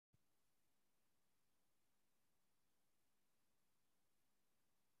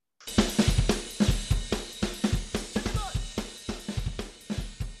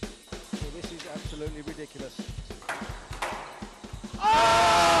ridiculous.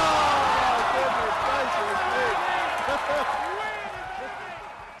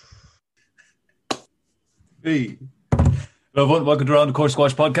 Hey, hello everyone. Welcome to Around the Court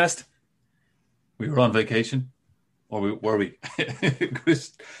Squash podcast. We were on vacation, or were we?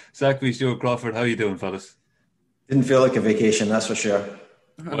 Chris Zachary, Stuart Crawford, how are you doing, fellas? Didn't feel like a vacation, that's for sure.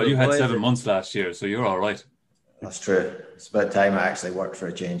 Well, you had 7 months last year, so you're all right. That's true. It's about time I actually worked for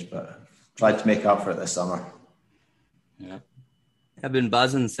a change, but tried to make up for it this summer. Yeah, I've been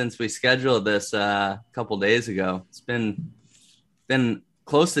buzzing since we scheduled this a couple days ago. It's been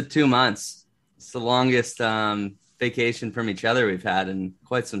close to 2 months. It's the longest vacation from each other we've had in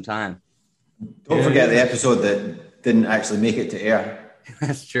quite some time. Don't forget the episode that didn't actually make it to air.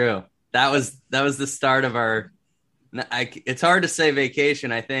 That's true. That was the start of our. It's hard to say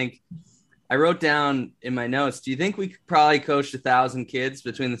vacation. I think I wrote down in my notes. Do you think we could probably coached 1,000 kids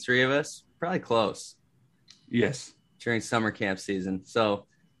between the three of us? Probably close. Yes. During summer camp season. So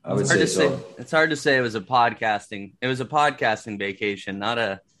I would say so. It's hard to say it was a podcasting. It was a podcasting vacation, not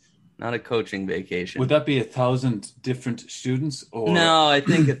a coaching vacation. Would that be 1,000 different students? Or No, I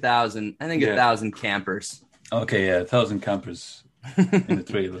think 1,000. I think 1,000 campers. Okay, yeah, 1,000 campers in the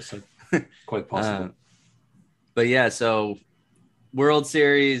three of us. So quite possible. But yeah, so World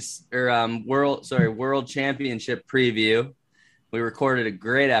Series or World Championship preview. We recorded a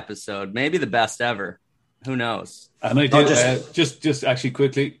great episode, maybe the best ever. Who knows? And I did just actually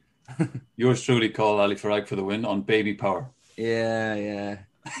quickly. Yours truly called Ali Farag for the win on Baby Power. Yeah.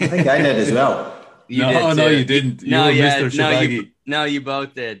 I think I did as well. No, you didn't. You were Mr. Shabaggy. No, you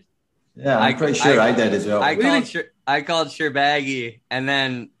both did. Yeah, I'm pretty sure I did as well. I called Sherbaggy, and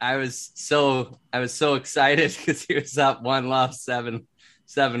then I was so excited because he was up 1-0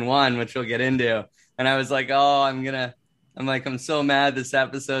 7-1, which we'll get into. And I was like, I'm so mad this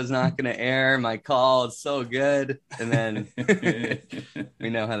episode's not gonna air. My call is so good. And then we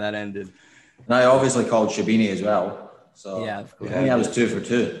know how that ended. And I obviously called Shabini as well. So yeah, of course. I think I was 2 for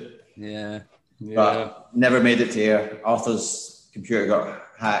 2. Yeah. But never made it to air. Arthur's computer got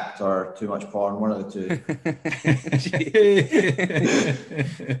hacked or too much porn, one of the two.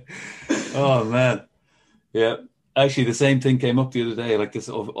 Oh man. Yeah. Actually, the same thing came up the other day. Like this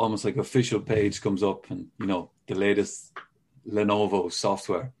almost like official page comes up and, the latest Lenovo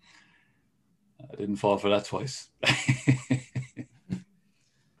software. I didn't fall for that twice.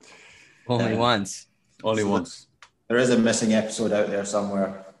 Only once. Only once. There is a missing episode out there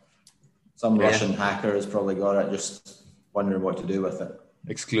somewhere. Some Russian hacker has probably got it, just wondering what to do with it.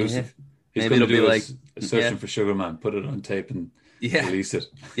 Exclusive. Yeah. He's going to do like a searching for Sugarman, put it on tape and release it.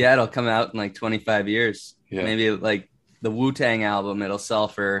 Yeah, it'll come out in like 25 years. Yeah. Maybe like the Wu-Tang album, it'll sell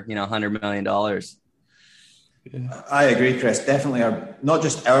for, $100 million. Yeah. I agree, Chris. Definitely not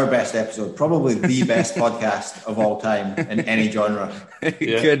just our best episode, probably the best podcast of all time in any genre.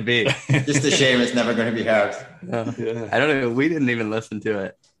 It could be. Just a shame it's never going to be heard. I don't know. We didn't even listen to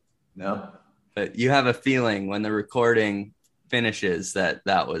it. No. But you have a feeling when the recording finishes that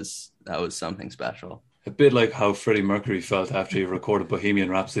was something special. A bit like how Freddie Mercury felt after he recorded Bohemian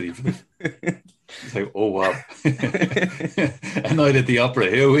Rhapsody. It's like, oh, wow. A night at the opera.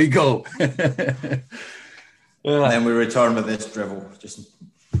 Here we go. And then we return with this drivel, just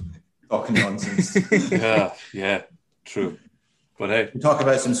talking nonsense. Yeah, true. But hey. We talk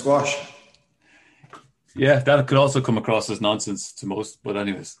about some squash. Yeah, that could also come across as nonsense to most. But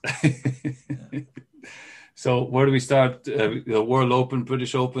anyways. So where do we start? The World Open,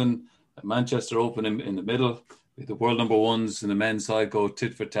 British Open, Manchester Open in the middle. The world number ones in the men's side go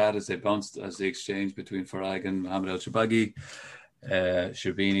tit for tat as they exchange between Farag and Mohamed El Shabaghi.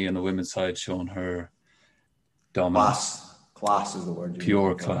 Sherbini on the women's side showing her dominance. Class is the word.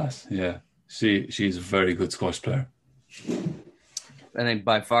 Pure class, yeah. She's a very good squash player. I think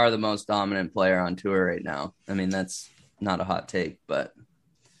by far the most dominant player on tour right now. I mean, that's not a hot take, but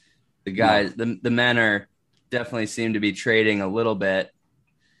the guys, the men are definitely seem to be trading a little bit.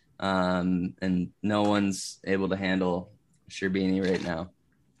 And no one's able to handle Sherbini right now.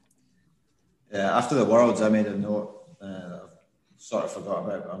 Yeah, after the Worlds, I made a note. Sort of forgot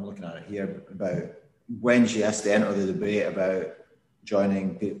about, but I'm looking at it here, about when she has to enter the debate about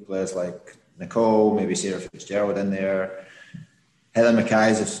joining players like Nicole, maybe Sarah Fitzgerald in there. Helen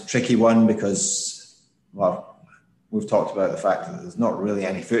Mackay is a tricky one because, well, we've talked about the fact that there's not really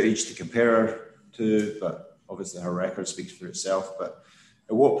any footage to compare her to, but obviously her record speaks for itself. But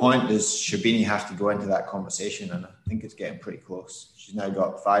at what point does Sherbini have to go into that conversation? And I think it's getting pretty close. She's now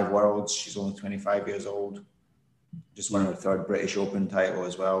got 5 Worlds. She's only 25 years old. Just won her 3rd British Open title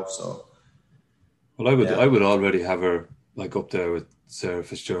as well. So, well, I would already have her like up there with Sarah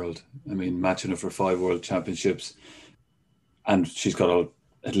Fitzgerald. I mean, matching her for 5 world championships, and she's got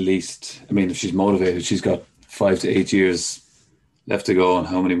at least. I mean, if she's motivated, she's got 5 to 8 years left to go, and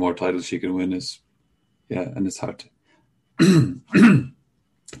how many more titles she can win is, and it's hard to.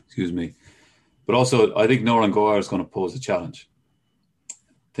 Excuse me, but also I think Noran Gohar is going to pose a challenge.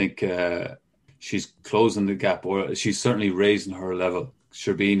 I think she's closing the gap, or she's certainly raising her level.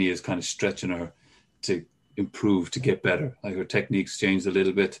 Sherbini is kind of stretching her to improve, to get better. Like, her technique's changed a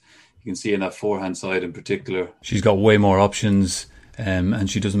little bit. You can see in that forehand side in particular, she's got way more options, and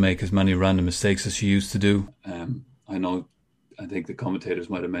she doesn't make as many random mistakes as she used to do. I think the commentators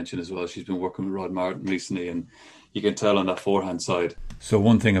might have mentioned as well, she's been working with Rod Martin recently, and you can tell on that forehand side. So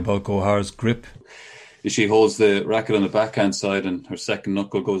one thing about Gohar's grip is she holds the racket on the backhand side and her second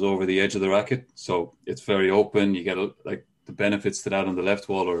knuckle goes over the edge of the racket. So it's very open. You get the benefits to that on the left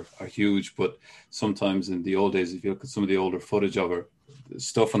wall are huge, but sometimes in the old days, if you look at some of the older footage of her, the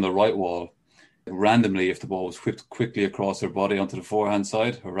stuff on the right wall, randomly, if the ball was whipped quickly across her body onto the forehand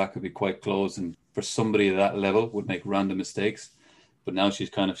side, her racket would be quite close, and for somebody at that level would make random mistakes. But now she's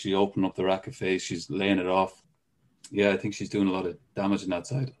opened up the racket face, she's laying it off. Yeah, I think she's doing a lot of damage on that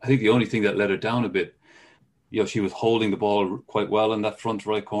side. I think the only thing that let her down a bit, she was holding the ball quite well in that front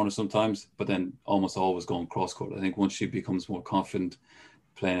right corner sometimes, but then almost always going cross court. I think once she becomes more confident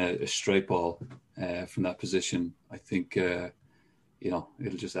playing a straight ball from that position, I think it'll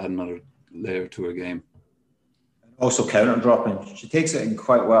just add another layer to her game. Also counter dropping. She takes it in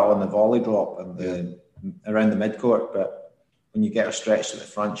quite well on the volley drop and around the midcourt, but when you get her stretched at the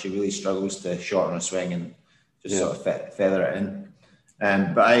front, she really struggles to shorten her swing and just sort of feather it in.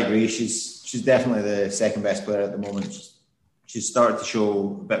 But I agree, she's definitely the second best player at the moment. She's started to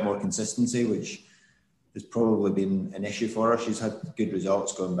show a bit more consistency, which has probably been an issue for her. She's had good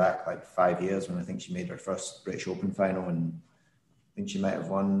results going back like 5 years, when I think she made her first British Open final, and I think she might have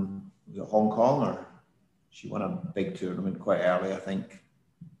won, was it Hong Kong, or she won a big tournament quite early, I think.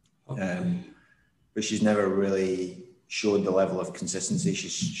 Okay. But she's never really showed the level of consistency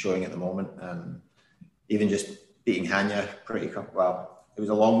she's showing at the moment. Even just beating Hanya pretty well. It was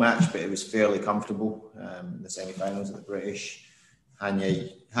a long match, but it was fairly comfortable. In the semi-finals of the British,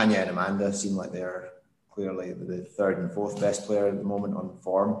 Hanya and Amanda seem like they're clearly the third and fourth best player at the moment on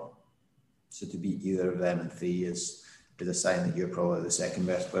form. So to beat either of them in 3 is a sign that you're probably the second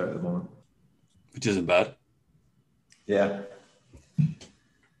best player at the moment. Which isn't bad. Yeah.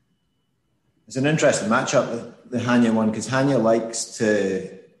 It's an interesting matchup, the Hanya one, because Hanya likes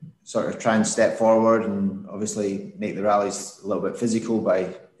to sort of try and step forward and obviously make the rallies a little bit physical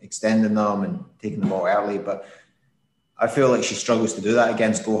by extending them and taking the ball early. But I feel like she struggles to do that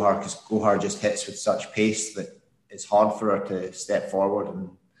against Gohar, because Gohar just hits with such pace that it's hard for her to step forward and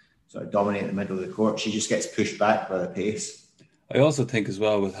sort of dominate the middle of the court. She just gets pushed back by the pace. I also think as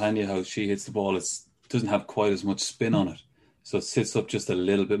well with Hanya, how she hits the ball, it doesn't have quite as much spin on it. So it sits up just a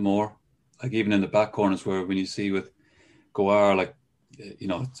little bit more. Like even in the back corners, where when you see with Gohar, like,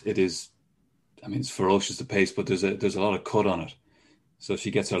 it is, I mean, it's ferocious, the pace, but there's a lot of cut on it. So she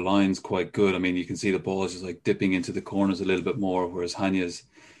gets her lines quite good. I mean, you can see the ball is just like dipping into the corners a little bit more, whereas Hanya's,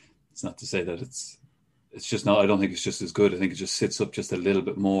 it's not to say that it's just not, I don't think it's just as good. I think it just sits up just a little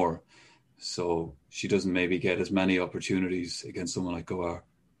bit more. So she doesn't maybe get as many opportunities against someone like Gohar.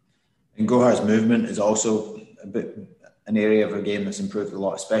 And Gohar's movement is also a bit an area of her game that's improved a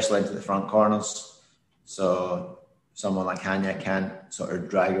lot, especially into the front corners. So someone like Hanya can't sort of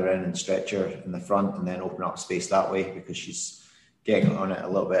drag her in and stretch her in the front and then open up space that way, because she's getting on it a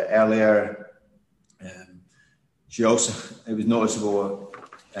little bit earlier. She also, it was noticeable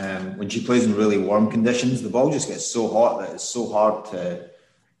when she plays in really warm conditions, the ball just gets so hot that it's so hard to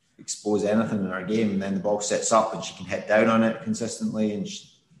expose anything in her game. And then the ball sits up and she can hit down on it consistently. And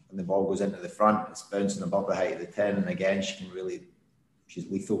when the ball goes into the front, it's bouncing above the height of the 10. And again,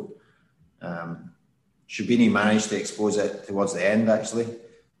 she's lethal. Sherbini managed to expose it towards the end, actually,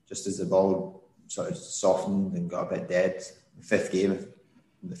 just as the ball sort of softened and got a bit dead. The fifth game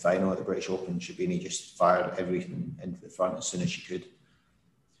in the final at the British Open, Sherbini just fired everything into the front as soon as she could.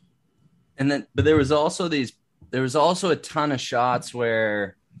 But there was also a ton of shots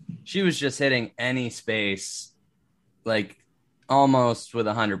where she was just hitting any space, like almost with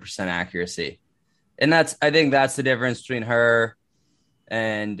 100% accuracy. And I think that's the difference between her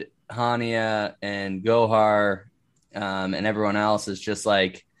and Hanya and Gohar and everyone else, is just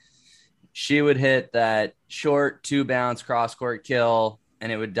like she would hit that short 2-bounce cross-court kill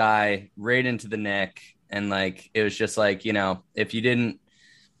and it would die right into the neck. And like, it was just like, if you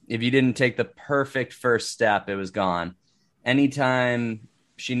didn't take the perfect first step, it was gone. Anytime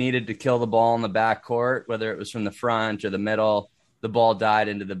she needed to kill the ball in the back court, whether it was from the front or the middle, the ball died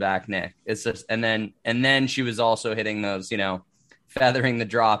into the back neck. It's just, and then she was also hitting those, feathering the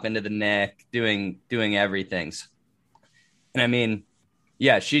drop into the neck, doing everything. And I mean,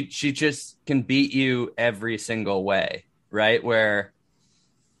 yeah, she just can beat you every single way, right? Where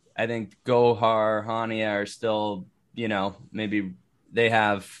I think Gohar, Hania are still, maybe they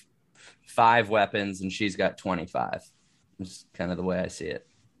have 5 weapons and she's got 25. It's kind of the way I see it.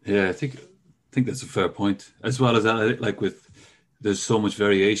 Yeah, I think that's a fair point. As well as that, like there's so much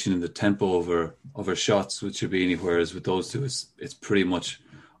variation in the tempo of her shots with Sherbini, whereas with those two, it's pretty much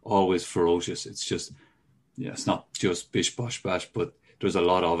always ferocious. It's just, it's not just bish, bosh, bash, but there's a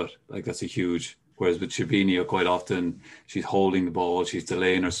lot of it. Like that's a huge. Whereas with Sherbini, quite often she's holding the ball, she's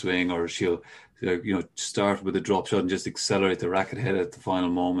delaying her swing, or she'll, start with a drop shot and just accelerate the racket head at the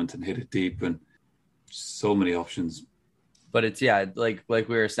final moment and hit it deep, and so many options. But it's like we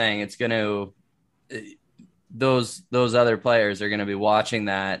were saying, it's going to those other players are going to be watching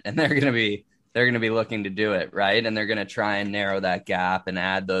that, and they're going to be looking to do it right, and they're going to try and narrow that gap and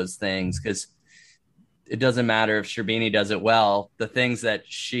add those things, because it doesn't matter if Sherbini does it well. The things that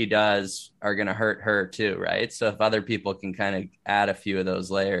she does are going to hurt her too, right? So if other people can kind of add a few of those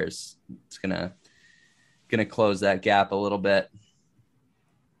layers, it's going to close that gap a little bit.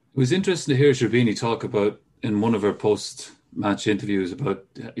 It was interesting to hear Sherbini talk about in one of her post-match interviews about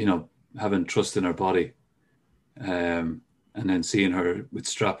having trust in her body, and then seeing her with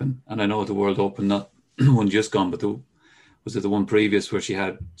strapping. And I know at the World Open, not one just gone, but was it the one previous where she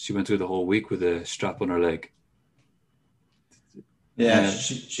went through the whole week with a strap on her leg? Yeah,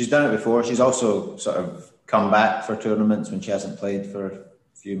 she's done it before. She's also sort of come back for tournaments when she hasn't played for a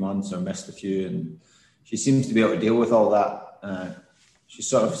few months or missed a few, and she seems to be able to deal with all that. She's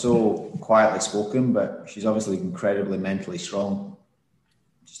sort of so quietly spoken, but she's obviously incredibly mentally strong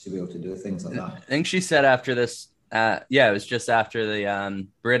just to be able to do things like that. I think she said after this, it was just after the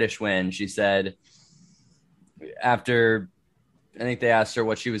British win, she said after, I think they asked her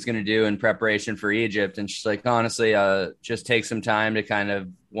what she was going to do in preparation for Egypt, and she's like, honestly, just take some time to kind of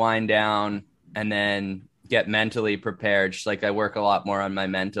wind down and then get mentally prepared. She's like, I work a lot more on my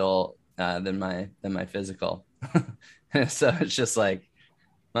mental than my physical. So it's just like,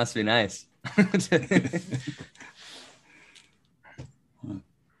 must be nice.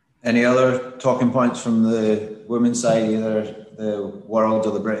 Any other talking points from the women's side, either the World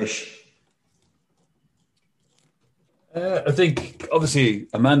or the British? I think obviously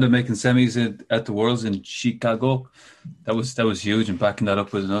Amanda making semis at the Worlds in Chicago, that was huge, and backing that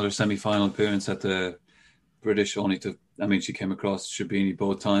up with another semi-final appearance at the British. She came across Sherbini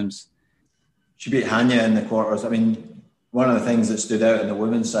both times. She beat Hania in the quarters. I mean, one of the things that stood out in the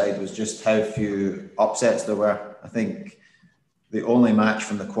women's side was just how few upsets there were. I think the only match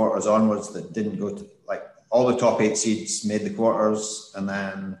from the quarters onwards that didn't go to, like, all the top 8 seeds made the quarters, and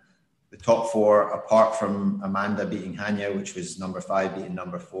then the top 4, apart from Amanda beating Hania, which was number 5 beating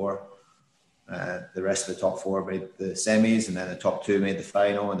number 4, the rest of the top 4 made the semis, and then the top 2 made the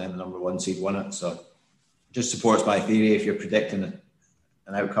final, and then the number 1 seed won it. So it just supports my theory. If you're predicting an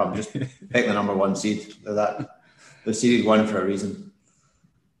outcome, just pick the number 1 seed. The series won for a reason.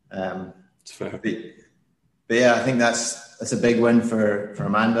 It's fair. But yeah, I think that's a big win for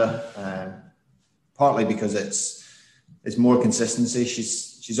Amanda, partly because it's more consistency.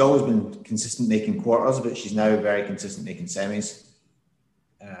 She's always been consistent making quarters, but she's now very consistent making semis.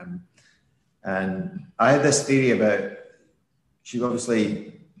 And I had this theory about, she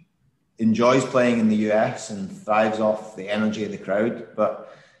obviously enjoys playing in the US and thrives off the energy of the crowd,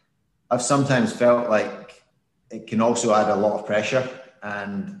 but I've sometimes felt like it can also add a lot of pressure.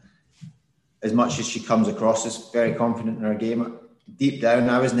 And as much as she comes across as very confident in her game, deep down,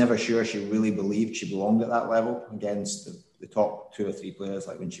 I was never sure she really believed she belonged at that level against the top 2 or 3 players,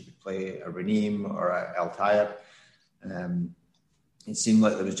 like when she would play a Raneem or a El Tayeb. It seemed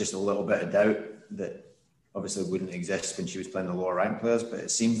like there was just a little bit of doubt that obviously wouldn't exist when she was playing the lower ranked players, but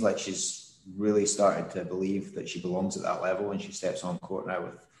it seems like she's really started to believe that she belongs at that level when she steps on court now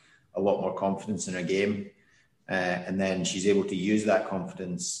with a lot more confidence in her game. And then she's able to use that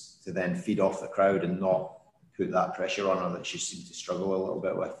confidence to then feed off the crowd and not put that pressure on her that she seemed to struggle a little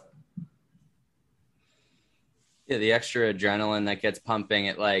bit with. Yeah, the extra adrenaline that gets pumping,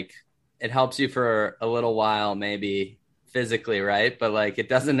 it helps you for a little while, maybe physically, right? But like, it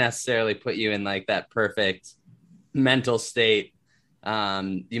doesn't necessarily put you in like that perfect mental state.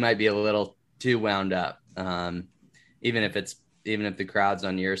 You might be a little too wound up, even if the crowd's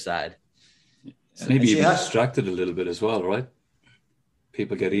on your side. Maybe even distracted a little bit as well, right?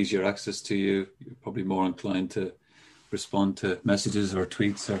 People get easier access to you. You're probably more inclined to respond to messages or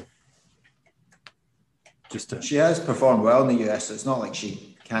tweets or just? She has performed well in the US, so it's not like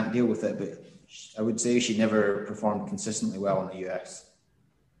she can't deal with it. But I would say she never performed consistently well in the US.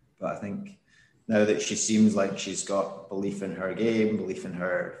 But I think now that she seems like she's got belief in her game, belief in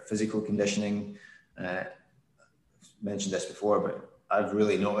her physical conditioning. Mentioned this before, but I've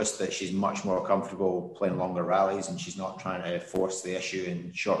really noticed that she's much more comfortable playing longer rallies, and she's not trying to force the issue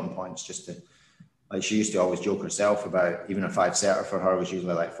in shorten points just to, like she used to always joke herself about even a 5-setter for her was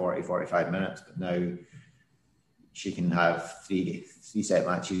usually like 40, 45 minutes, but now she can have three set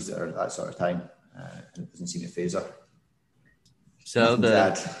matches that are that sort of time, and it doesn't seem to phase her. So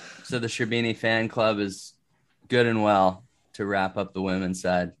the Sherbini fan club is good and well to wrap up the women's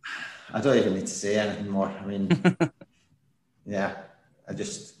side. I don't even need to say anything more. I mean, yeah,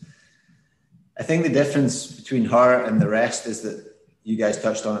 I think the difference between her and the rest is that you guys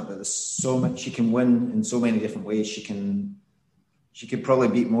touched on it, but there's so much she can win in so many different ways. She could probably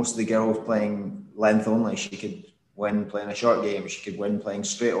beat most of the girls playing length only. She could win playing a short game. She could win playing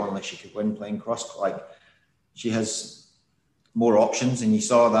straight only. She could win playing cross. Like she has more options, and you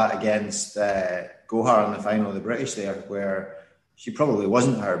saw that against Gohar in the final of the British there, where she probably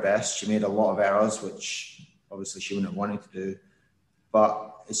wasn't at her best. She made a lot of errors, which obviously she wouldn't have wanted to do.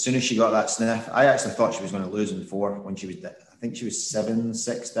 But as soon as she got that sniff, I actually thought she was going to lose in 4 when she was, I think she was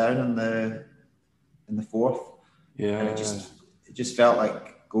 7-6 down in the fourth. Yeah. And it just felt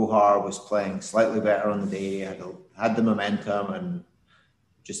like Gohar was playing slightly better on the day, had the momentum and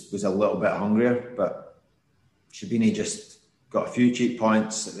just was a little bit hungrier. But Sherbini just got a few cheap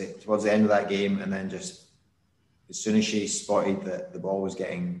points towards the end of that game, and then just as soon as she spotted that the ball was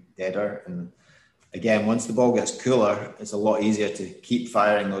getting deader, and again, once the ball gets cooler, it's a lot easier to keep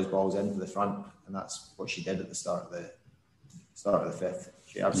firing those balls into the front, and that's what she did at the start of the fifth.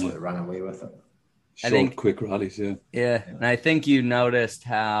 She absolutely ran away with it. Short, quick rallies, yeah. Yeah, and I think you noticed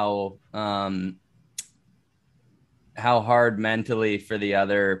how hard mentally for the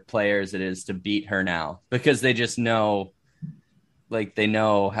other players it is to beat her now, because they just know, like they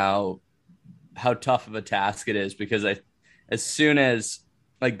know how tough of a task it is, because as soon as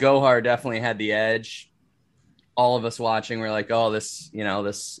like Gohar definitely had the edge, all of us watching were like, oh, this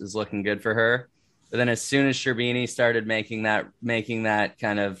is looking good for her. But then as soon as Sherbini started making that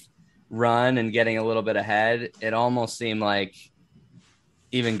kind of run and getting a little bit ahead, it almost seemed like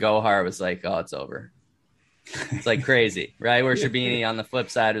even Gohar was like, oh, it's over. It's like crazy, right? Where Sherbini on the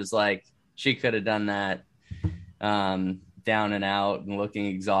flip side was like, she could have done that down and out and looking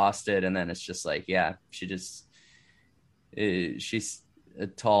exhausted. And then it's just like, yeah, she's a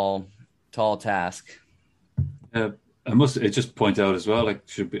tall task. I must just point out as well, like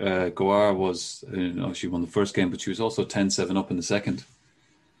Gohar was, she won the first game, but she was also 10-7 up in the second.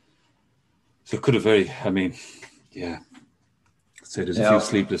 So it could have I'd say there's a few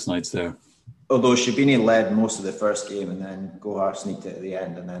sleepless nights there. Although Sherbini led most of the first game, and then Gohar sneaked it at the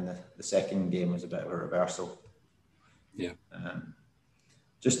end, and then the second game was a bit of a reversal. Yeah.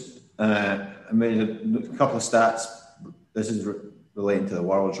 I made a couple of stats. This is relating to the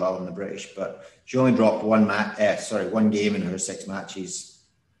Worlds rather than the British, but she only dropped one game in her 6 matches,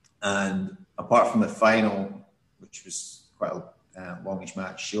 and apart from the final, which was quite a longish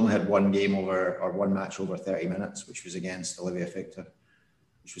match, she only had one match over 30 minutes, which was against Olivia Fichter,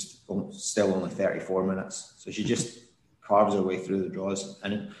 which was still only 34 minutes. So she just carves her way through the draws,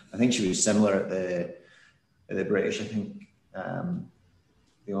 and I think she was similar at the British. I think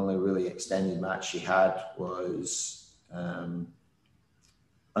the only really extended match she had was.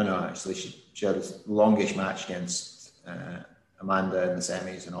 She had a longish match against Amanda in the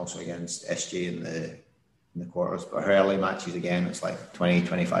semis and also against SJ in the quarters. But her early matches, again, it's like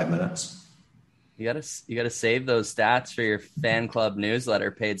 20-25 minutes. You gotta save those stats for your fan club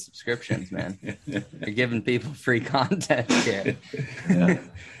newsletter paid subscriptions, man. You're giving people free content here. Yeah.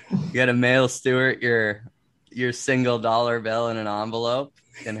 You gotta mail Stuart your single dollar bill in an envelope,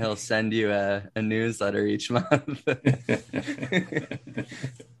 and he'll send you a newsletter each month.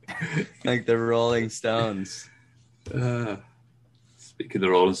 Like the Rolling Stones. Speaking of the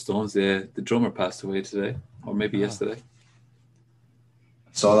Rolling Stones, the drummer passed away today, or maybe yesterday.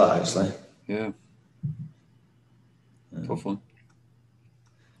 I saw that actually. Yeah. Tough one.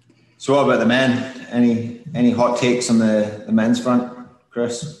 So what about the men? Any hot takes on the men's front,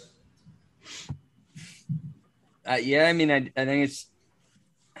 Chris? Yeah, I mean, I think it's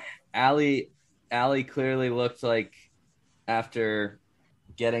Ali clearly looked like after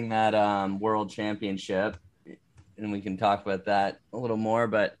getting that world championship, and we can talk about that a little more,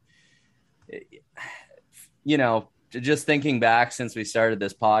 but just thinking back since we started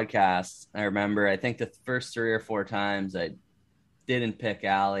this podcast, I remember I think the first 3 or 4 times I didn't pick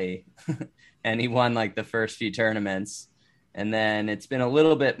Ali and he won like the first few tournaments. And then it's been a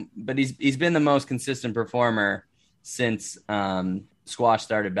little bit, but he's been the most consistent performer since squash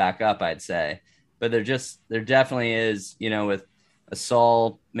started back up, I'd say. But there definitely is, with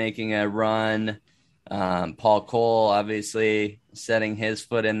Asal making a run, Paul Cole obviously setting his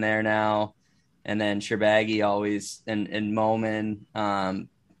foot in there now, and then Shorbagy always and Momin.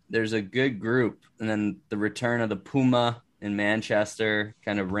 There's a good group, and then the return of the Puma in Manchester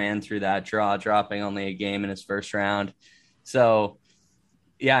kind of ran through that draw, dropping only a game in his first round. So,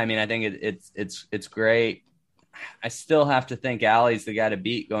 yeah, I mean, I think it's great. I still have to think Ali's the guy to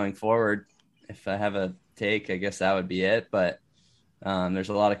beat going forward. If I have a take, I guess that would be it. But there's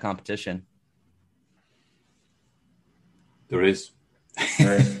a lot of competition. There is.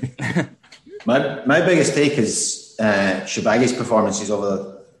 My biggest take is Shorbagy's performances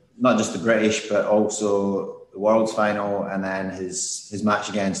over not just the British, but also the Worlds final, and then his match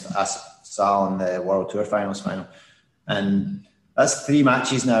against Asal in the World Tour Finals final. And that's 3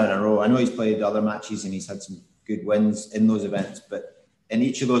 matches now in a row. I know he's played other matches and he's had some good wins in those events, but in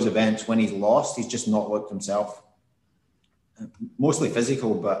each of those events, when he's lost, he's just not looked himself. Mostly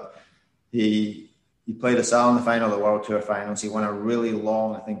physical, but he played Asal in the final of the World Tour Finals. He won a really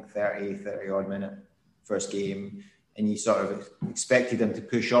long, I think 30 odd minute first game, and you sort of expected him to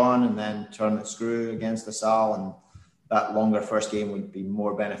push on and then turn the screw against Asal, and that longer first game would be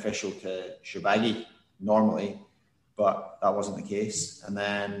more beneficial to Shorbagy normally, but that wasn't the case. And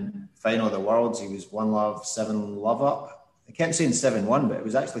then final of the Worlds, he was 1-love, 7-love up. I kept saying 7-1, but it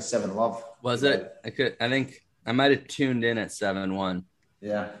was actually 7-love. Was it? I think I might have tuned in at 7-1.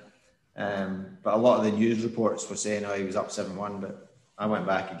 Yeah. But a lot of the news reports were saying, he was up 7-1, but I went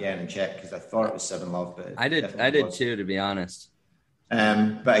back again and checked because I thought it was 7-love, but I did too, to be honest.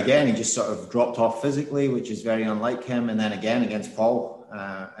 But again, he just sort of dropped off physically, which is very unlike him. And then again against Paul,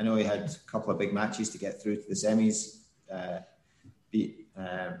 I know he had a couple of big matches to get through to the semis, beat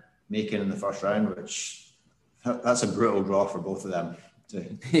Macon in the first round, which that's a brutal draw for both of them to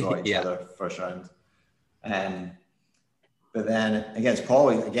draw each other first round. But then against Paul,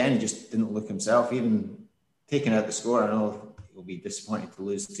 again, he just didn't look himself. Even taking out the score, I know he'll be disappointed to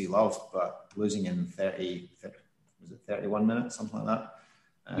lose 3-love, but losing in 31 minutes, something like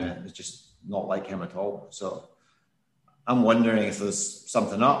that, it was just not like him at all. So I'm wondering if there's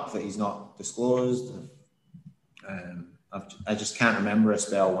something up that he's not disclosed. I just can't remember a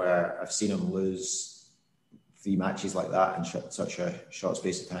spell where I've seen him lose 3 matches like that in such a short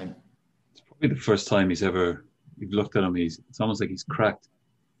space of time. It's probably the first time you've looked at him, it's almost like he's cracked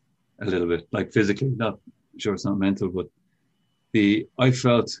a little bit, like physically. Not sure it's not mental, but I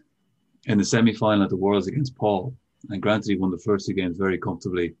felt in the semi-final at the Worlds against Paul, and granted he won the first 2 games very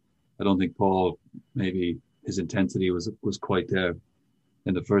comfortably. I don't think Paul, maybe his intensity was quite there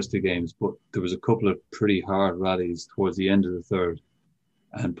in the first 2 games, but there was a couple of pretty hard rallies towards the end of the third,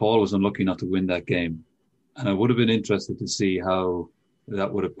 and Paul was unlucky not to win that game. And I would have been interested to see how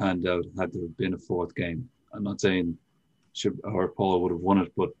that would have panned out had there been a 4th game. I'm not saying Paul would have won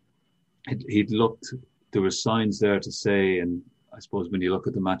it, but there were signs there to say, and I suppose when you look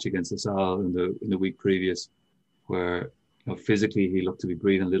at the match against Asal in the week previous, where physically he looked to be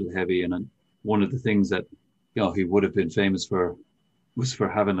breathing a little heavy, and one of the things that he would have been famous for was for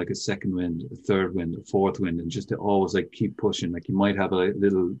having like a 2nd wind, a 3rd wind, a 4th wind, and just to always like keep pushing. Like he might have a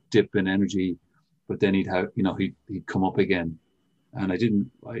little dip in energy, but then he'd come up again. And I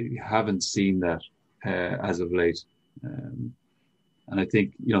haven't seen that as of late. And I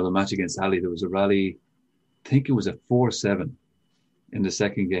think, the match against Ali, there was a rally, I think it was a 4-7 in the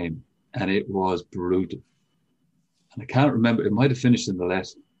 2nd game, and it was brutal. And I can't remember, it might have finished in the let,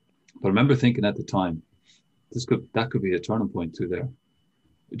 but I remember thinking at the time, that could be a turning point too there.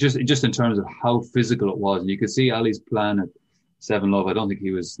 Just in terms of how physical it was. And you could see Ali's plan at 7-love. I don't think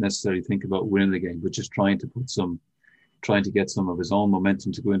he was necessarily thinking about winning the game, but just trying to get some of his own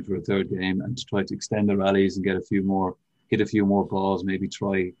momentum to go in for a 3rd game and to try to extend the rallies and hit a few more balls, maybe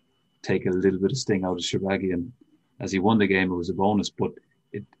take a little bit of sting out of Shorbagy. And as he won the game, it was a bonus, but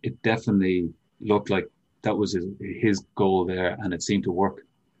it definitely looked like that was his goal there, and it seemed to work.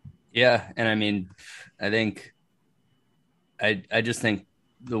 Yeah. And I mean, I just think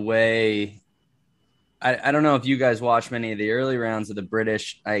the way, I don't know if you guys watched many of the early rounds of the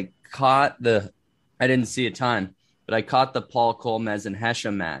British. I didn't see a ton, but I caught the Paul Cole, Mazen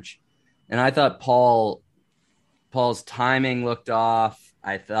Hesham match. And I thought Paul's timing looked off.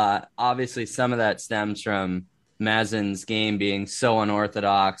 I thought obviously some of that stems from Mazen's game being so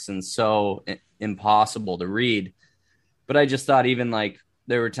unorthodox and so impossible to read. But I just thought even like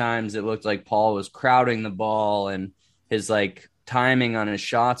there were times it looked like Paul was crowding the ball and his like timing on his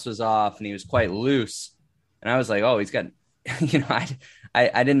shots was off and he was quite loose. And I was like, oh, he's got,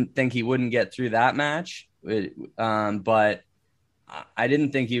 I didn't think he wouldn't get through that match. But I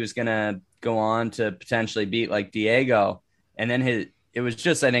didn't think he was going to go on to potentially beat like Diego. And then it was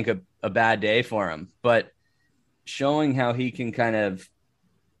just, I think, a bad day for him. But showing how he can kind of,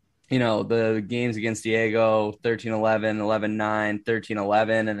 the games against Diego, 13-11, 11-9,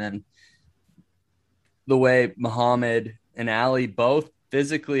 13-11, and then the way Muhammad and Ali both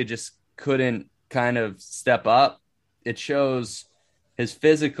physically just couldn't kind of step up. It shows his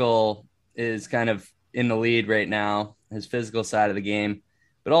physical is kind of in the lead right now, his physical side of the game,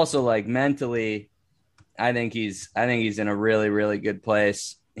 but also like mentally, I think he's in a really, really good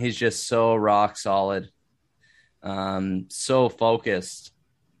place. He's just so rock solid, so focused.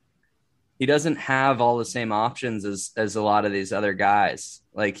 He doesn't have all the same options as a lot of these other guys.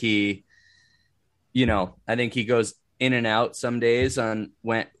 Like I think he goes in and out some days on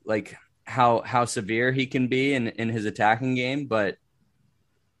when, like how severe he can be in his attacking game, but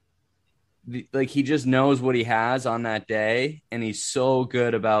he just knows what he has on that day, and he's so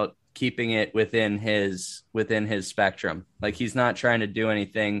good about keeping it within his spectrum. Like he's not trying to do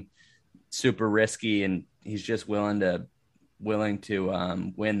anything super risky, and he's just willing to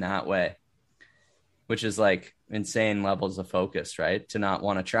win that way, which is like insane levels of focus, right? To not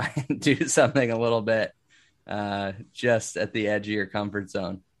want to try and do something a little bit just at the edge of your comfort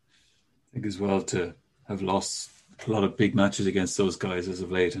zone. I think as well to have lost a lot of big matches against those guys as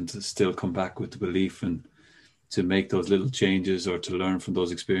of late and to still come back with the belief and to make those little changes or to learn from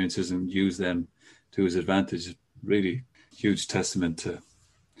those experiences and use them to his advantage. Really huge testament to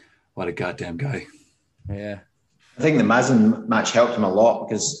what a goddamn guy. Yeah. I think the Mazin match helped him a lot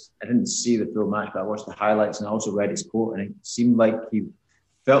because I didn't see the full match, but I watched the highlights and I also read his quote, and it seemed like he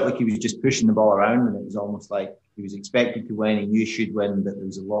felt like he was just pushing the ball around, and it was almost like he was expected to win. He knew he should win, but there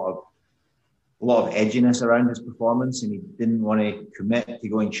was a lot of edginess around his performance, and he didn't want to commit to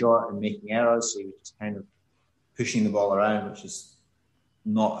going short and making errors, so he was just kind of pushing the ball around, which is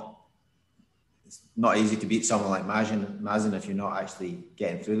not easy to beat someone like Mazin if you're not actually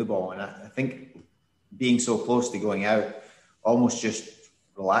getting through the ball. And I think being so close to going out almost just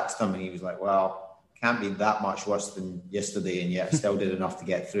relaxed him, and he was like, well, can't be that much worse than yesterday, and yet I still did enough to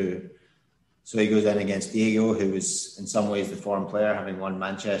get through. So he goes in against Diego, who was in some ways the foreign player, having won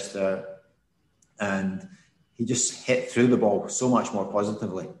Manchester, and he just hit through the ball so much more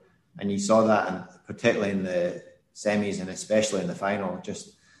positively. And you saw that, and particularly in the semis and especially in the final,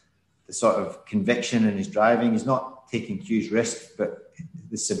 just the sort of conviction in his driving. He's not taking huge risks, but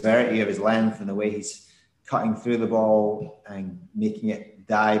the severity of his length and the way he's cutting through the ball and making it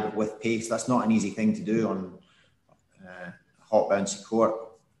dive with pace, that's not an easy thing to do on a hot bouncy court.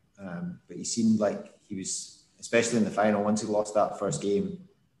 But he seemed like he was, especially in the final, once he lost that first game,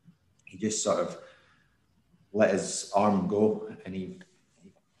 he just sort of let his arm go, and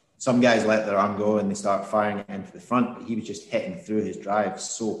some guys let their arm go and they start firing it into the front, but he was just hitting through his drive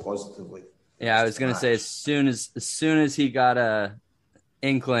so positively. Yeah, I was going to say, as soon as he got a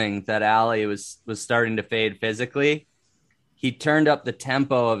inkling that Ali was starting to fade physically, he turned up the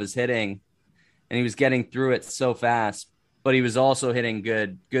tempo of his hitting, and he was getting through it so fast, but he was also hitting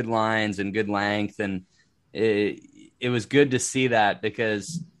good lines and good length. And it was good to see that,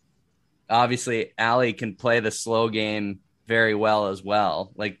 because obviously Ali can play the slow game very well as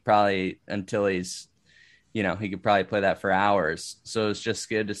well, like probably until he's, he could probably play that for hours. So it's just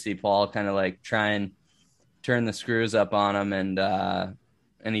good to see Paul kind of like try and turn the screws up on him,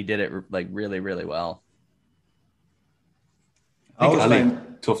 and he did it like really, really well. I think I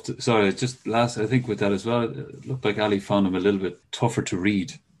think with that as well, it looked like Ali found him a little bit tougher to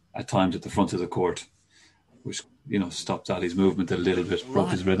read at times at the front of the court, which, stopped Ali's movement a little bit,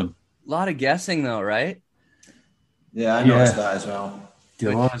 broke his rhythm. A lot of guessing though, right? Yeah, I noticed that as well.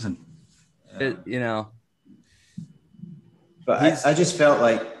 There wasn't. But I just felt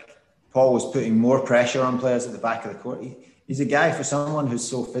like Paul was putting more pressure on players at the back of the court. He's a guy, for someone who's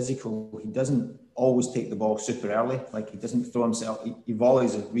so physical, he doesn't always take the ball super early. Like, he doesn't throw himself. He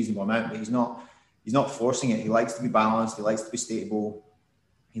volleys a reasonable amount, but he's not forcing it. He likes to be balanced. He likes to be stable.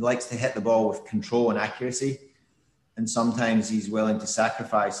 He likes to hit the ball with control and accuracy. And sometimes he's willing to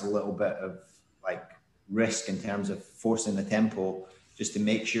sacrifice a little bit of like risk in terms of forcing the tempo just to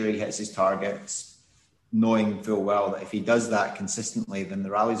make sure he hits his targets, knowing full well that if he does that consistently, then the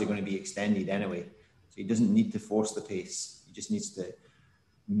rallies are going to be extended anyway. So he doesn't need to force the pace. He just needs to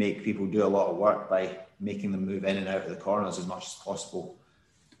make people do a lot of work by making them move in and out of the corners as much as possible.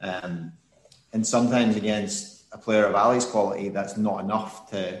 And sometimes against a player of Ali's quality, that's not enough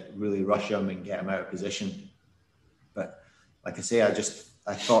to really rush him and get him out of position. But like I say,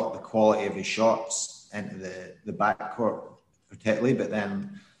 I thought the quality of his shots into the backcourt particularly, but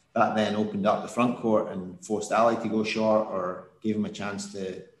then that opened up the front court and forced Ali to go short or gave him a chance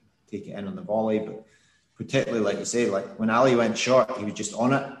to take it in on the volley. But particularly, like you say, like when Ali went short, he was just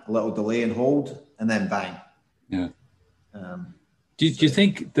on it, a little delay and hold, and then bang. Yeah. Do you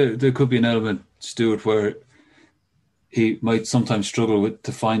think there could be an element, Stuart, where he might sometimes struggle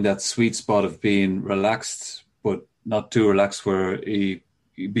to find that sweet spot of being relaxed, but not too relaxed, where he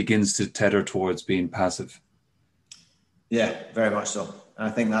begins to tether towards being passive? Yeah, very much so. And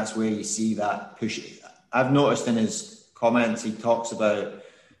I think that's where you see that push. I've noticed in his comments, he talks about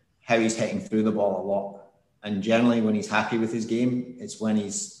how he's hitting through the ball a lot. And generally when he's happy with his game, it's when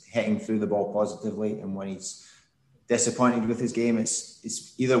he's hitting through the ball positively, and when he's disappointed with his game,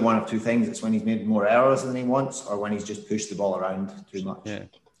 it's either one of two things. It's when he's made more errors than he wants, or when he's just pushed the ball around too much.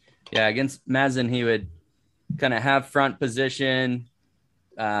 Yeah. Against Mazin, he would kind of have front position.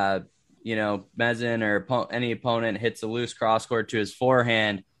 Mazin or any opponent hits a loose cross court to his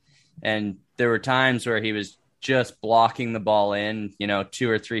forehand, and there were times where he was just blocking the ball in, 2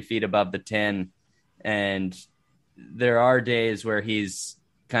 or 3 feet above the tin, and there are days where he's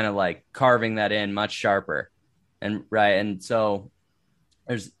kind of like carving that in much sharper. And so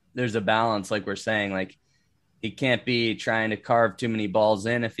there's a balance, like we're saying, like he can't be trying to carve too many balls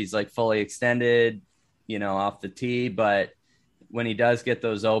in if he's like fully extended, off the tee. But when he does get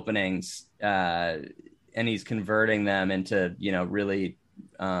those openings and he's converting them into, really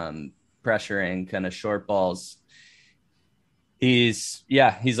pressuring kind of short balls, he's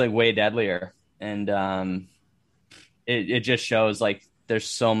like way deadlier. And it just shows like there's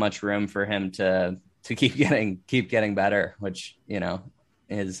so much room for him to keep getting better, which,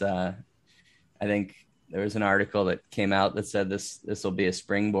 is, I think there was an article that came out that said this will be a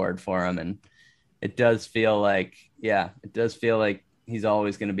springboard for him. And it does feel like he's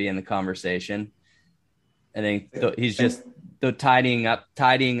always going to be in the conversation. I think he's just tidying up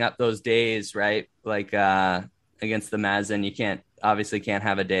those days, right? Like, against the Mazin, you can't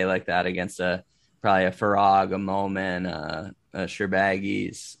have a day like that against probably a Farag, a Moment, a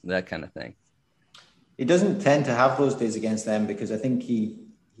Sherbagis, that kind of thing. He doesn't tend to have those days against them because I think he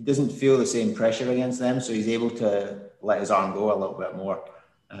doesn't feel the same pressure against them, so he's able to let his arm go a little bit more.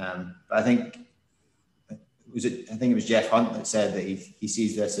 But I think it was Jeff Hunt that said that he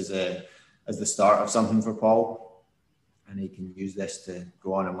sees this as the start of something for Paul, and he can use this to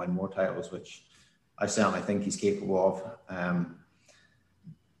go on and win more titles, which I certainly think he's capable of.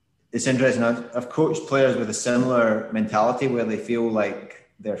 It's interesting. I've coached players with a similar mentality where they feel like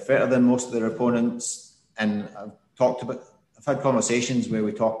they're fitter than most of their opponents, and I've had conversations where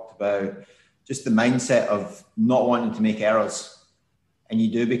we talked about just the mindset of not wanting to make errors. And you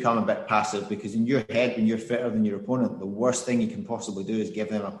do become a bit passive because in your head, when you're fitter than your opponent, the worst thing you can possibly do is give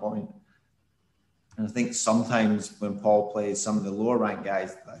them a point. And I think sometimes when Paul plays some of the lower ranked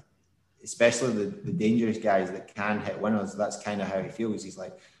guys, especially the dangerous guys that can hit winners, that's kind of how he feels. He's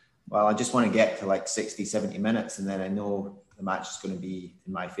like, well, I just want to get to like 60, 70 minutes and then I know the match is going to be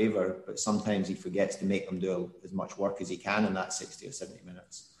in my favour. But sometimes he forgets to make them do as much work as he can in that 60 or 70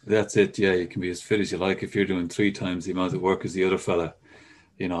 minutes. That's it. Yeah, you can be as fit as you like. If you're doing 3 times the amount of work as the other fella,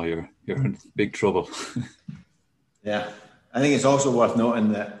 you're in big trouble. Yeah. I think it's also worth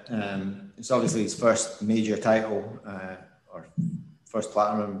noting that it's obviously his first major title or first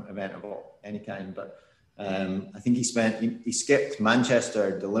platinum event of any kind, but I think he skipped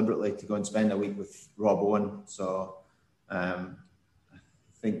Manchester deliberately to go and spend a week with Rob Owen. So I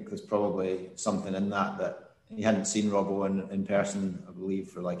think there's probably something in that he hadn't seen Rob Owen in person, I believe,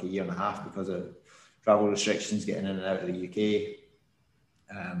 for like a year and a half because of travel restrictions getting in and out of the UK.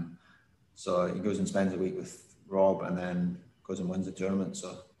 So he goes and spends a week with Rob and then goes and wins the tournament.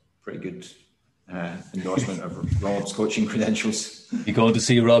 So pretty good endorsement of Rob's coaching credentials. You going to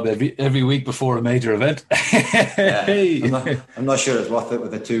see Rob every week before a major event? Yeah, I'm not sure it's worth it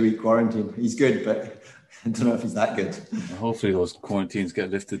with a 2-week quarantine. He's good, but I don't know if he's that good. Hopefully those quarantines get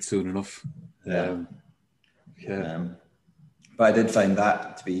lifted soon enough. But I did find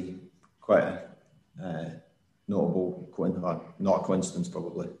that to be quite a notable not a coincidence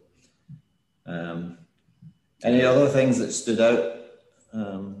probably. Any other things that stood out?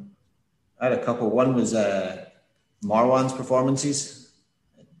 I had a couple. One was Marwan's performances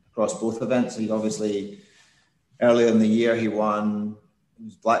across both events. He obviously earlier in the year he won. It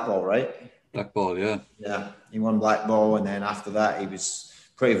was black ball, right? Black ball, yeah. Yeah, he won black ball, and then after that he was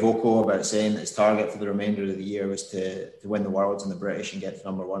pretty vocal about saying that his target for the remainder of the year was to win the Worlds and the British and get to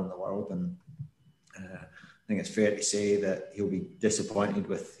number 1 in the world. And I think it's fair to say that he'll be disappointed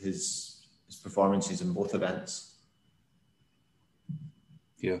with his performances in both events.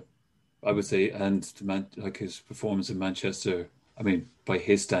 Yeah, I would say, and his performance in Manchester, I mean, by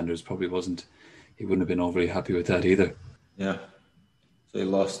his standards, probably wasn't. He wouldn't have been overly happy with that either. Yeah. So he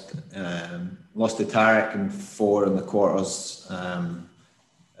lost to Tarek in 4 in the quarters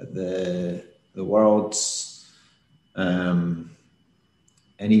at the Worlds, and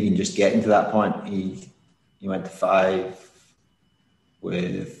even just getting to that point, he went to 5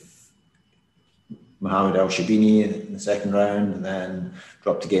 with Mohamed El Shabini in the second round, and then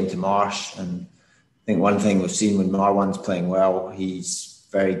dropped a game to Marsh. And I think one thing we've seen when Marwan's playing well, he's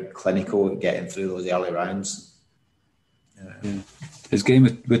very clinical at getting through those early rounds. Yeah. His game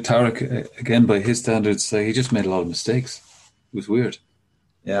with Tarek, again, by his standards, he just made a lot of mistakes. It was weird.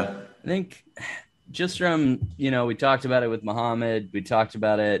 Yeah. I think just from, we talked about it with Mohamed. We talked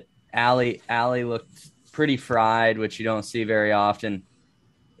about it. Ali looked pretty fried, which you don't see very often.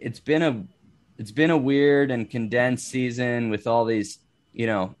 It's been a weird and condensed season with all these,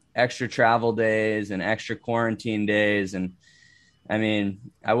 extra travel days and extra quarantine days. And I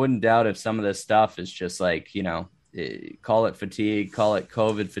mean, I wouldn't doubt if some of this stuff is just like, call it fatigue, call it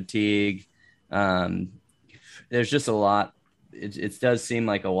COVID fatigue. There's just a lot. It does seem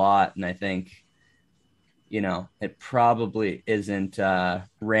like a lot. And I think, it probably isn't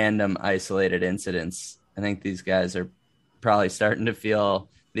random isolated incidents. I think these guys are probably starting to feel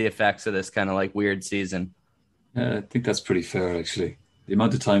the effects of this kind of like weird season. I think that's pretty fair, actually. The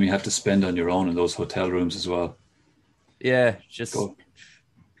amount of time you have to spend on your own in those hotel rooms as well. Yeah, just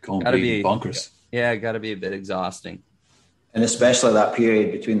gotta be bonkers. Yeah, got to be a bit exhausting. And especially that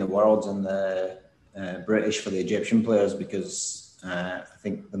period between the Worlds and the British for the Egyptian players, because I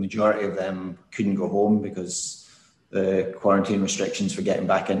think the majority of them couldn't go home because the quarantine restrictions for getting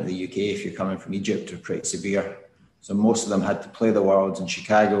back into the UK if you're coming from Egypt are pretty severe. So most of them had to play the Worlds in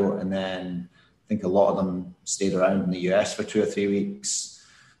Chicago, and then I think a lot of them stayed around in the US for 2 or 3 weeks.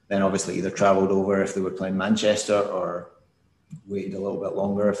 Then obviously either travelled over if they were playing Manchester, or waited a little bit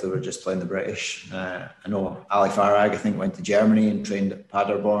longer if they were just playing the British. I know Ali Farag, I think, went to Germany and trained at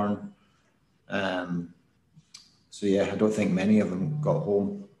Paderborn. So yeah, I don't think many of them got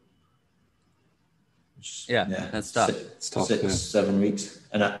home. That's tough. It's tough, 7 weeks.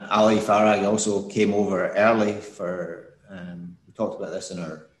 And Ali Farag also came over early for, we talked about this in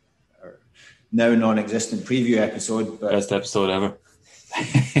our now non-existent preview episode. But best episode ever.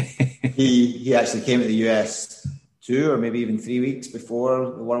 he actually came to the US 2 or maybe even 3 weeks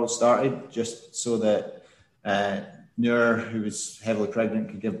before the World started, just so that Noor, who was heavily pregnant,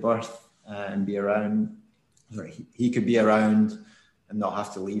 could give birth and be around. He could be around and not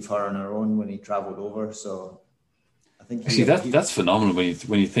have to leave her on her own when he travelled over. So I think that's phenomenal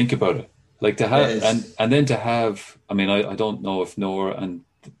when you think about it. Like to have and then to have. I mean, I don't know if Noor and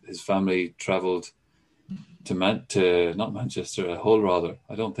his family travelled to not Manchester, Hull rather.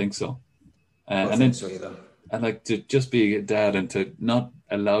 I don't think so. And then so either. And like to just be a dad and to not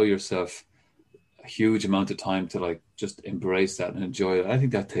allow yourself a huge amount of time to like just embrace that and enjoy it. I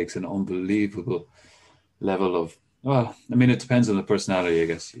think that takes an unbelievable level of, well, I mean, it depends on the personality, I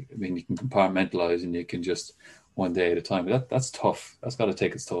guess. I mean, you can compartmentalize and you can just one day at a time. But that's tough. That's got to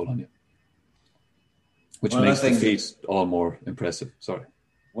take its toll on you. Which makes the feat all more impressive. Sorry.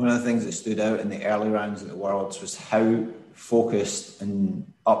 One of the things that stood out in the early rounds of the Worlds was how focused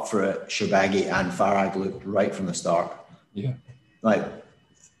and up for it Shorbagy and Farag looked right from the start. Yeah. Like,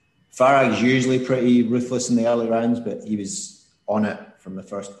 Farag's usually pretty ruthless in the early rounds, but he was on it from the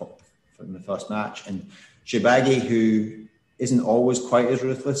first match. And Shorbagy, who isn't always quite as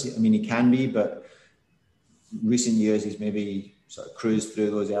ruthless, I mean, he can be, but recent years he's maybe sort of cruised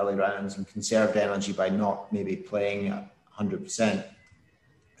through those early rounds and conserved energy by not maybe playing at 100%.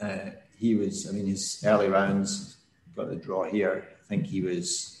 He was, I mean, his early rounds, got the draw here. I think he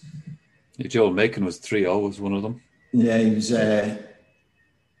was... Joel Macon was 3-0, was one of them. Yeah, he was...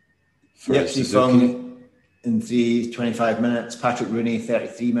 Yipsy Fung in 25 minutes, Patrick Rooney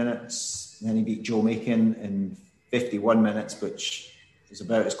 33 minutes, and then he beat Joe Macon in 51 minutes, which is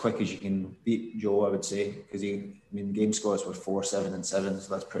about as quick as you can beat Joe, I would say, because game scores were 4-7 and 7,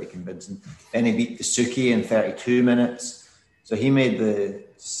 so that's pretty convincing. Then he beat Dasuki in 32 minutes, so he made the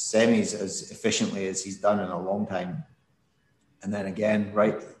semis as efficiently as he's done in a long time. And then again,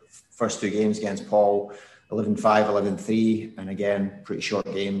 first 2 games against Paul, 11-5, 11-3, and again, pretty short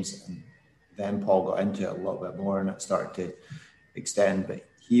games. And then Paul got into it a little bit more and it started to extend, but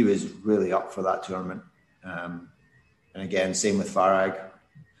he was really up for that tournament. And again, same with Farag,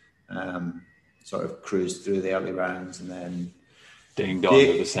 sort of cruised through the early rounds and then... Ding dong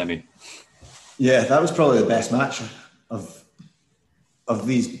to the semi. Yeah, that was probably the best match of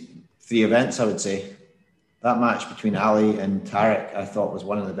these 3 events, I would say. That match between Ali and Tarek, I thought, was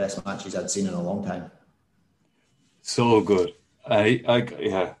one of the best matches I'd seen in a long time. So good.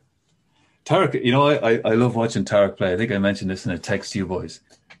 Yeah. Tarek, I love watching Tarek play. I think I mentioned this in a text to you boys,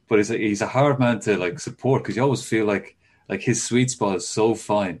 but he's a hard man to like support because you always feel like his sweet spot is so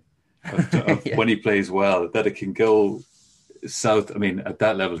fine Yeah. when he plays well that it can go south. I mean, at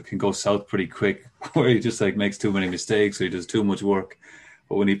that level, it can go south pretty quick where he just like makes too many mistakes or he does too much work.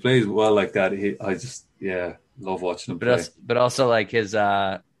 But when he plays well like that, I just love watching him play. But also like his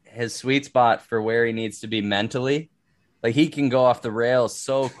sweet spot for where he needs to be mentally. Like he can go off the rails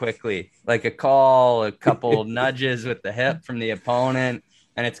so quickly, like a call, a couple nudges with the hip from the opponent.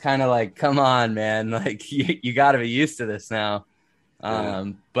 And it's kind of like, come on, man, like you got to be used to this now.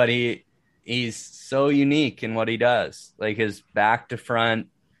 But he's so unique in what he does, like his back to front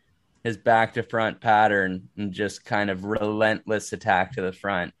pattern and just kind of relentless attack to the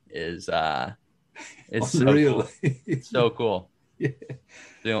front is unreal. So cool. So cool. Yeah.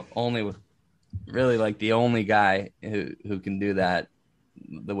 The only guy who can do that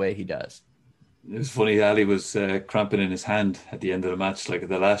the way he does. It was funny. Ali was cramping in his hand at the end of the match, like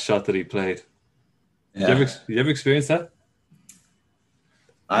the last shot that he played. Yeah. Did you ever experience that?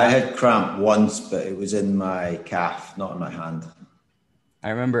 I had cramp once, but it was in my calf, not in my hand. I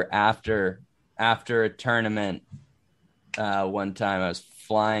remember after a tournament, one time I was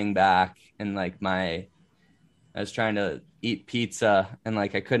flying back and like I was trying to eat pizza and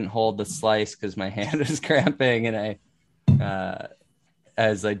like I couldn't hold the slice because my hand was cramping and I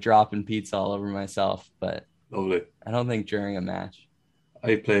was like dropping pizza all over myself. But Lovely. I don't think during a match.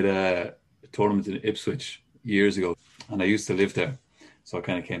 I played a tournament in Ipswich years ago, and I used to live there, so I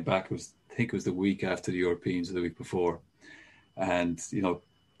kind of came back. I think it was the week after the Europeans or the week before, and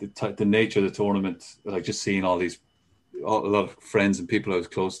the nature of the tournament, like just seeing a lot of friends and people I was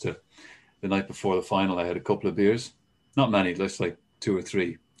close to. The night before the final, I had a couple of beers, not many, just like 2 or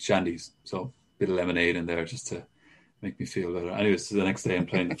 3 shandies, so a bit of lemonade in there just to make me feel better. Anyways, so the next day I'm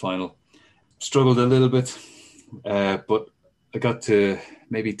playing the final. Struggled a little bit, but I got to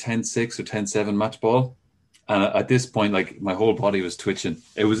maybe 10-6 or 10-7 match ball, and at this point, like my whole body was twitching.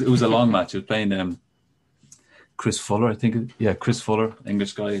 It was a long match. I was playing Chris Fuller, I think. Yeah, Chris Fuller,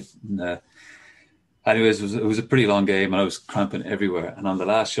 English guy. And, anyways, it was a pretty long game, and I was cramping everywhere. And on the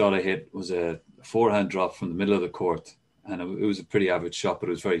last shot I hit was a forehand drop from the middle of the court, and it was a pretty average shot, but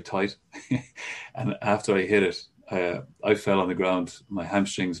it was very tight. And after I hit it, I fell on the ground. My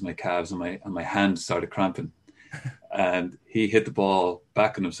hamstrings, my calves, and my hand started cramping. And he hit the ball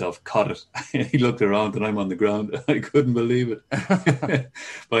back on himself, caught it. He looked around, and I'm on the ground. I couldn't believe it.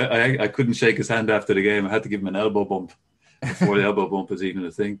 But I couldn't shake his hand after the game. I had to give him an elbow bump before the elbow bump was even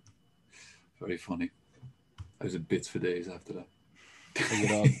a thing. Very funny. I was in bits for days after that.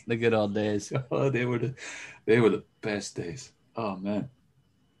 The good old days. Oh, they were the best days. Oh man.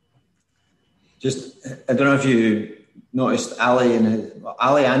 Just, I don't know if you noticed Ali and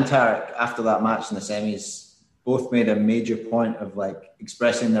Tarek after that match in the semis both made a major point of like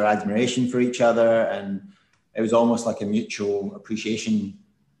expressing their admiration for each other, and it was almost like a mutual appreciation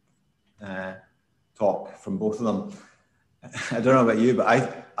talk from both of them. I don't know about you, but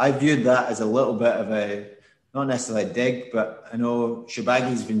I viewed that as a little bit of a, not necessarily a dig, but I know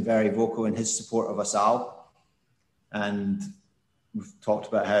Shorbagy's been very vocal in his support of Asal, and we've talked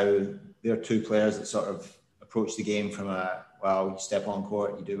about how they're 2 players that sort of approach the game from you step on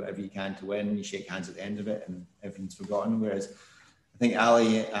court, you do whatever you can to win, you shake hands at the end of it, and everything's forgotten. Whereas I think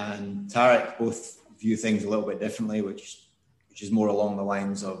Ali and Tarek both view things a little bit differently, which is more along the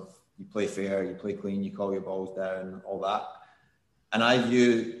lines of you play fair, you play clean, you call your balls down, all that. And I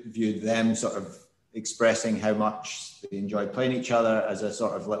viewed them sort of expressing how much they enjoyed playing each other as a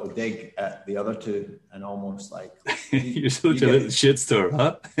sort of little dig at the other 2, and almost like you're such a little shit stir,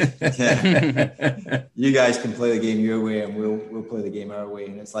 huh? Yeah. You guys can play the game your way, and we'll play the game our way.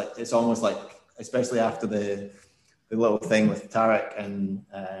 And it's almost like, especially after the little thing with Tarek and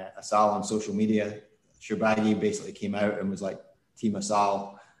Asal on social media, Shorbagy basically came out and was like Team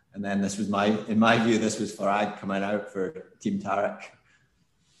Asal, and then this was in my view, this was Farhad coming out for Team Tarek.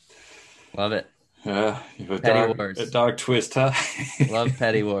 Love it. Yeah, you have a dark twist, huh? Love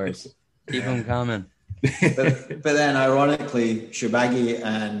petty wars. Keep them coming. But then, ironically, Shorbagy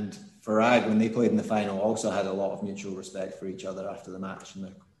and Farhad, when they played in the final, also had a lot of mutual respect for each other after the match in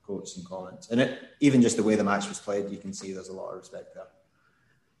the quotes and comments. And even just the way the match was played, you can see there's a lot of respect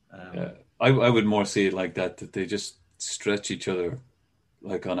there. I would more see it like that they just stretch each other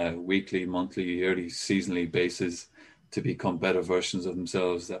like on a weekly, monthly, yearly, seasonally basis to become better versions of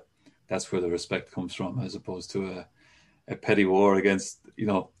themselves that that's where the respect comes from, as opposed to a petty war against,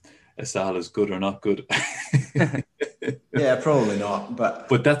 Asal is good or not good. Yeah, probably not.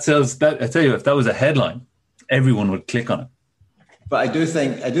 But that sells. That I tell you, if that was a headline, everyone would click on it. But I do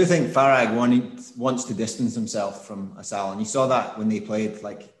think Farag wants to distance himself from Asal, and you saw that when they played.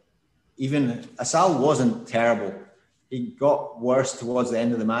 Like, even Asal wasn't terrible; he got worse towards the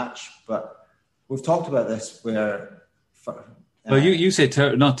end of the match. But we've talked about this where. Well, you say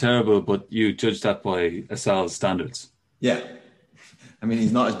not terrible, but you judge that by Asal's standards. Yeah, I mean,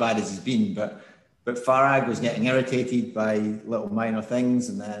 he's not as bad as he's been, but Farag was getting irritated by little minor things,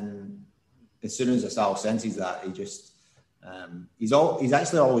 and then as soon as Asal senses that, he just he's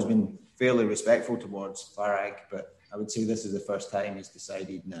actually always been fairly respectful towards Farag, but I would say this is the first time he's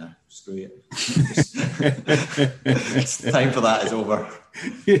decided, nah, screw it. It's time for that is over.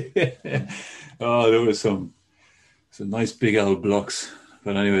 Yeah. Oh, there was some nice big old blocks,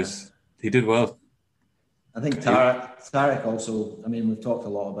 but anyways, he did well. I think Tarek also, I mean, we've talked a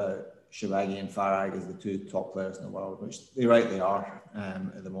lot about Shorbagy and Farag as the two top players in the world, which they rightly are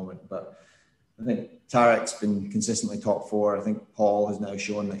at the moment. But I think Tarek's been consistently top four. I think Paul has now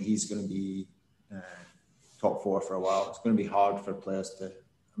shown that he's going to be top four for a while. It's going to be hard for players to.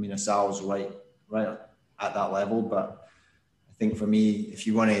 I mean, Asal's right at that level, but I think for me, if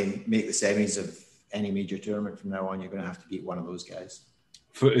you want to make the semis of any major tournament from now on, you're going to have to beat one of those guys.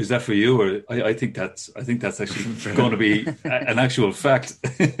 Is that for you, or I think that's actually going to be an actual fact.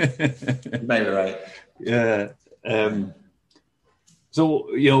 You might be right. Yeah. So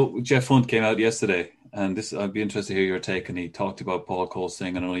Jeff Hunt came out yesterday, and this I'd be interested to hear your take. And he talked about Paul Cole's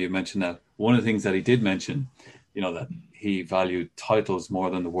thing. I know you mentioned that. One of the things that he did mention, that he valued titles more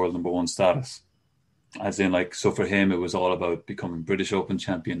than the world number one status. As in, so for him, it was all about becoming British Open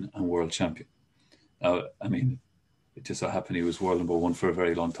champion and world champion. I mean, it just so happened he was world number one for a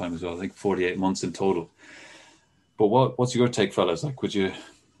very long time as well. I think 48 months in total. But what's your take, fellas? Do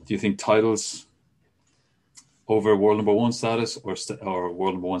you think titles over world number one status or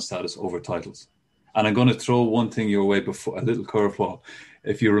world number one status over titles? And I'm going to throw one thing your way before, a little curveball.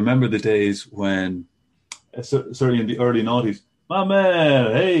 If you remember the days when, certainly in the early 90s, my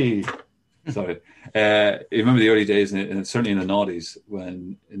man, hey, sorry. You remember the early days, and certainly in the noughties,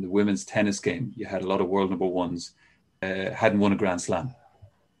 when in the women's tennis game, you had a lot of world number ones hadn't won a Grand Slam.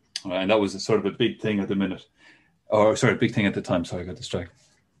 And that was a big thing at the minute. Big thing at the time. Sorry, I got distracted.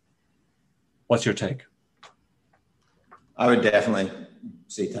 What's your take? I would definitely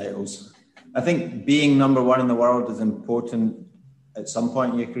say titles. I think being number one in the world is important at some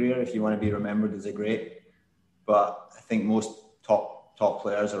point in your career if you want to be remembered as a great. But I think most top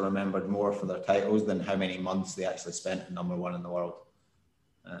players are remembered more for their titles than how many months they actually spent at number one in the world.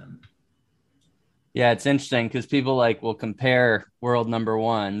 Yeah, it's interesting because people will compare world number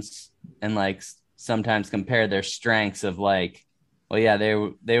ones and sometimes compare their strengths of well, yeah,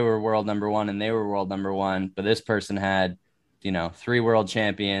 they were world number one and they were world number one, but this person had 3 world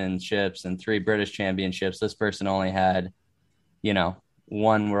championships and 3 British championships. This person only had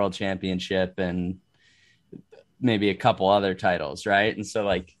 1 world championship and maybe a couple other titles, right? And so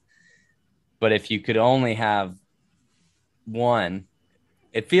but if you could only have one,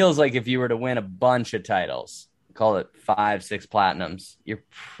 it feels like if you were to win a bunch of titles, call it 5, 6 platinums, you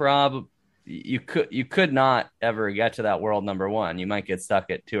could not ever get to that world number one. You might get stuck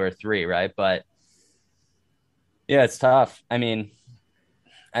at 2 or 3, right? But yeah, it's tough. I mean,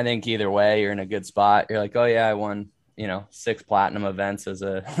 I think either way, you're in a good spot. You're like, oh yeah, I won, 6 platinum events as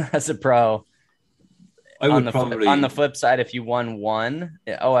a pro. On the flip side, if you won one,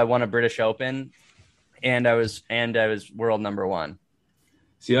 I won a British Open, and I was world number one.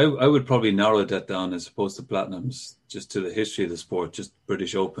 See, I would probably narrow that down as opposed to platinums, just to the history of the sport, just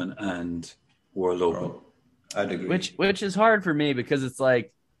British Open and World Open. I'd agree. Which is hard for me because it's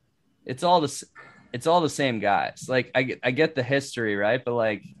it's all the same guys. I get the history, right?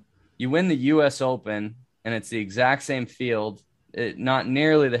 But you win the U.S. Open and it's the exact same field, not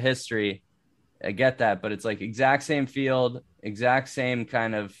nearly the history. I get that, but it's exact same field, exact same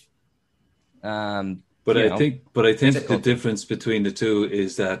kind of. But I think the difference between the two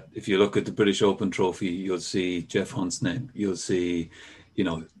is that if you look at the British Open trophy, you'll see Jeff Hunt's name. You'll see,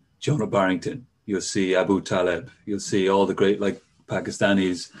 Jonah Barrington. You'll see Abu Taleb. You'll see all the great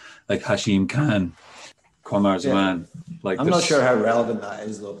Pakistanis like Hashim Khan, Qamar Zaman. I'm not sure how relevant that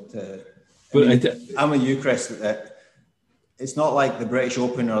is, though. I'm with you, Chris. That it's not like the British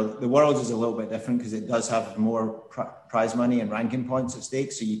Open or the Worlds is a little bit different because it does have more prize money and ranking points at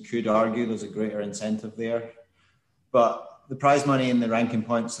stake. So you could argue there's a greater incentive there. But the prize money and the ranking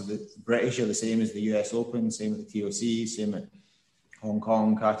points of the British are the same as the US Open, same with the TOC, same at Hong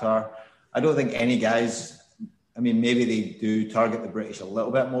Kong, Qatar. I don't think any guys. I mean, maybe they do target the British a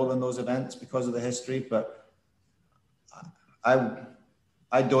little bit more than those events because of the history, but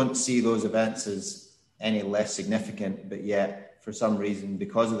I don't see those events as any less significant. But yet, for some reason,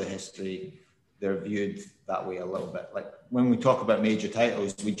 because of the history, they're viewed that way a little bit. Like when we talk about major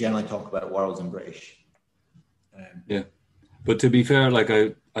titles, we generally talk about Worlds and British. Yeah, but to be fair, like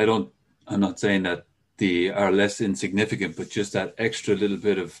I'm not saying that they are less insignificant, but just that extra little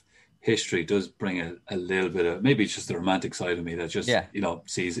bit of history does bring a little bit of, maybe it's just the romantic side of me that just,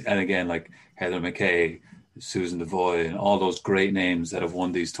 sees, and again, like Heather McKay, Susan Devoy, and all those great names that have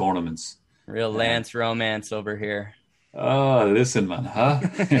won these tournaments. Real Lance romance over here. Oh, listen, man, huh?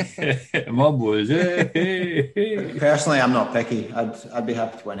 My boys. Personally, I'm not picky. I'd be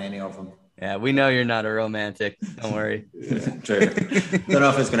happy to win any of them. Yeah, we know you're not a romantic. Don't worry. True. Don't know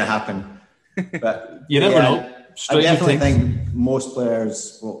if it's going to happen, but you never know. I definitely think most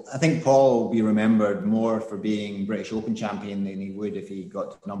players. Well, I think Paul will be remembered more for being British Open champion than he would if he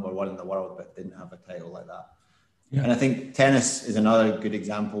got to number one in the world but didn't have a title like that. Yeah. And I think tennis is another good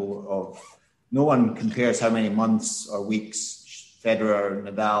example of no one compares how many months or weeks Federer,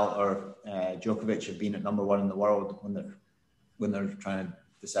 Nadal, or Djokovic have been at number one in the world when they're trying to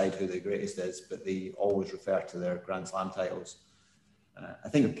decide who the greatest is, but they always refer to their Grand Slam titles. I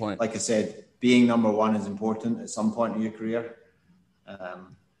think, like I said, being number one is important at some point in your career.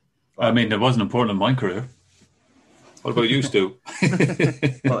 I mean, it wasn't important in my career. What about you, Stu?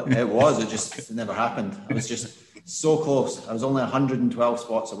 Well, it was. It never happened. I was just so close. I was only 112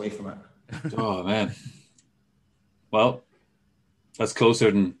 spots away from it. Oh, man. Well, that's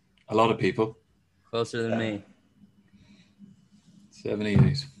closer than a lot of people. Closer than me.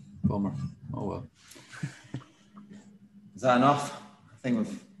 78. Bummer. Oh, well. Is that enough? I think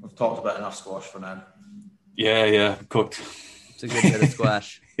we've talked about enough squash for now. Yeah, cooked. It's a good bit of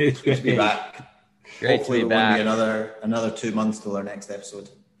squash. It's good to be back. Great Hopefully to be back. It won't be another 2 months till our next episode.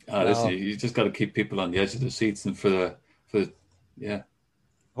 Listen, you just got to keep people on the edge of the seats, and for the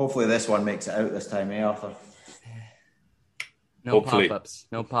Hopefully this one makes it out this time, Arthur? No pop-ups.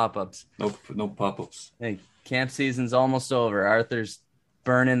 No pop-ups. No pop-ups. Hey, camp season's almost over. Arthur's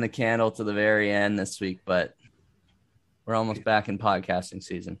burning the candle to the very end this week, but we're almost back in podcasting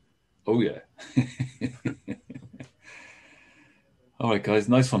season. Oh, yeah. All right, guys.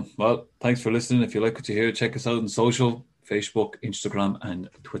 Nice one. Well, thanks for listening. If you like what you hear, check us out on social, Facebook, Instagram, and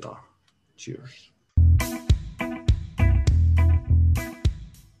Twitter. Cheers.